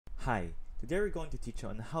Hi, today we're going to teach you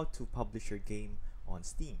on how to publish your game on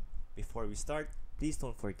Steam. Before we start, please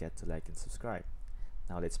don't forget to like and subscribe.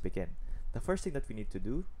 Now let's begin. The first thing that we need to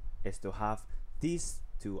do is to have these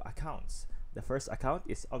two accounts. The first account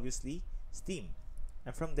is obviously Steam.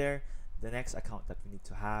 And from there, the next account that we need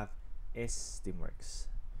to have is Steamworks.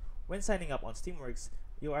 When signing up on Steamworks,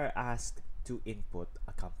 you are asked to input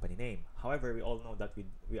a company name. However, we all know that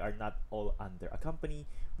we are not all under a company.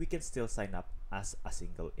 We can still sign up as a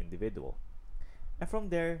single individual. And from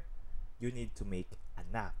there, you need to make an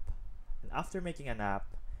app. And after making an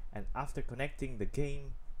app, and after connecting the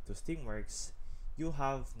game to Steamworks, you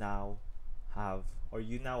now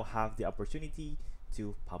have the opportunity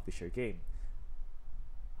to publish your game.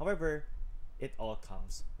 However, it all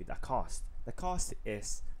comes with a cost. The cost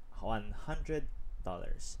is $100.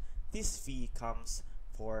 This fee comes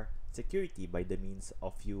for security by the means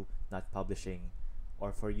of you not publishing,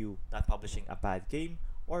 or for you not publishing a bad game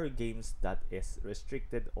or games that is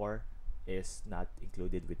restricted or is not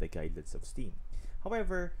included with the guidelines of Steam.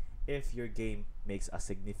 However, if your game makes a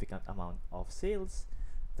significant amount of sales,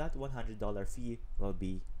 that $100 fee will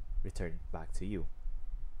be returned back to you.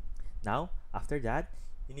 Now, after that,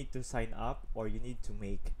 you need to sign up, or you need to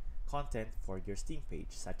make content for your Steam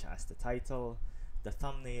page, such as the title, the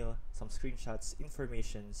thumbnail, some screenshots,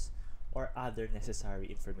 informations, or other necessary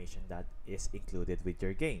information that is included with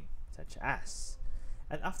your game, such as.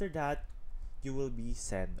 And after that, you will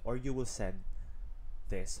send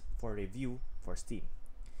this for review for Steam.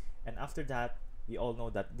 And after that, we all know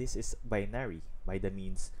that this is binary by the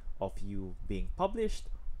means of you being published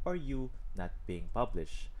or you not being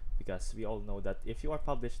published. Because we all know that if you are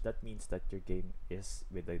published, that means that your game is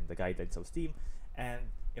within the guidelines of Steam, and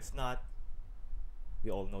if not,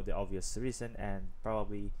 we all know the obvious reason, and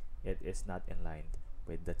probably it is not in line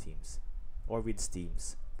with the teams or with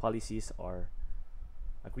Steam's policies or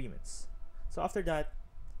agreements. So after that,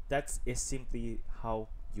 that is simply how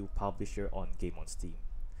you publish your own game on Steam.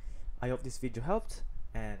 I hope this video helped,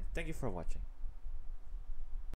 and thank you for watching.